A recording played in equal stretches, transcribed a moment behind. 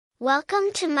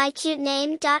Welcome to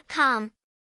mycutename.com.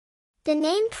 The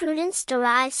name Prudence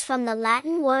derives from the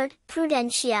Latin word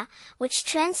prudentia, which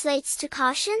translates to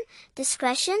caution,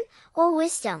 discretion, or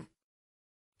wisdom.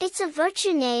 It's a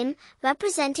virtue name,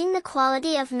 representing the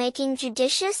quality of making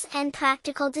judicious and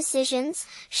practical decisions,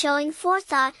 showing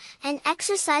forethought, and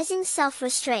exercising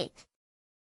self-restraint.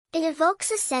 It evokes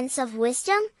a sense of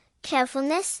wisdom,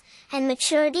 carefulness, and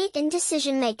maturity in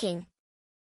decision-making.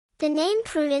 The name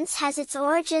Prudence has its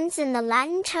origins in the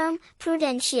Latin term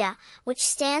prudentia, which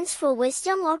stands for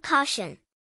wisdom or caution.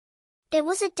 It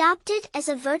was adopted as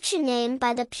a virtue name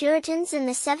by the Puritans in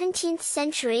the 17th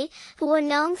century, who were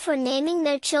known for naming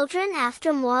their children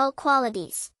after moral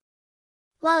qualities.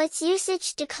 While its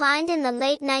usage declined in the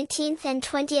late 19th and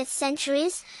 20th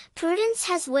centuries, Prudence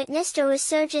has witnessed a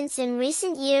resurgence in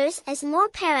recent years as more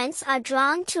parents are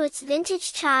drawn to its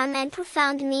vintage charm and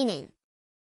profound meaning.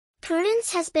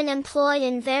 Prudence has been employed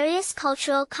in various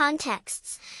cultural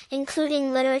contexts,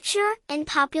 including literature and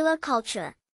popular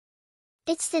culture.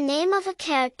 It's the name of a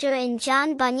character in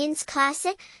John Bunyan's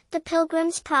classic, The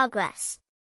Pilgrim's Progress.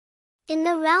 In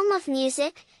the realm of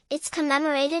music, it's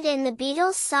commemorated in the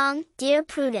Beatles' song, Dear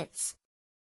Prudence.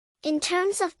 In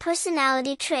terms of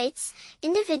personality traits,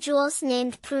 individuals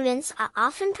named Prudence are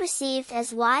often perceived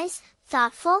as wise,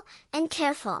 thoughtful, and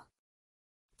careful.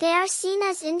 They are seen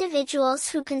as individuals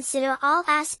who consider all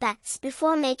aspects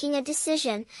before making a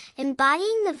decision,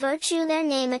 embodying the virtue their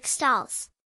name extols.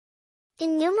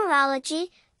 In numerology,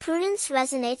 Prudence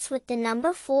resonates with the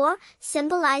number 4,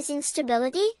 symbolizing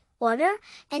stability, order,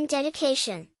 and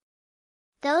dedication.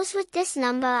 Those with this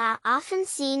number are often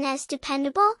seen as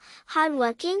dependable,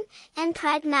 hardworking, and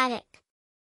pragmatic.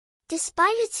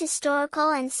 Despite its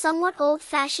historical and somewhat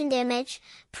old-fashioned image,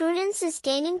 Prudence is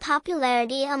gaining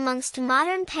popularity amongst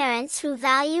modern parents who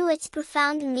value its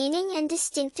profound meaning and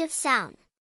distinctive sound.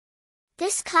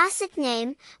 This classic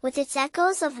name, with its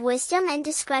echoes of wisdom and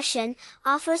discretion,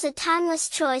 offers a timeless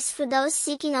choice for those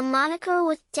seeking a moniker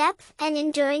with depth and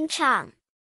enduring charm.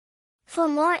 For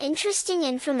more interesting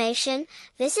information,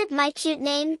 visit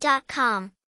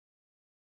mycutename.com.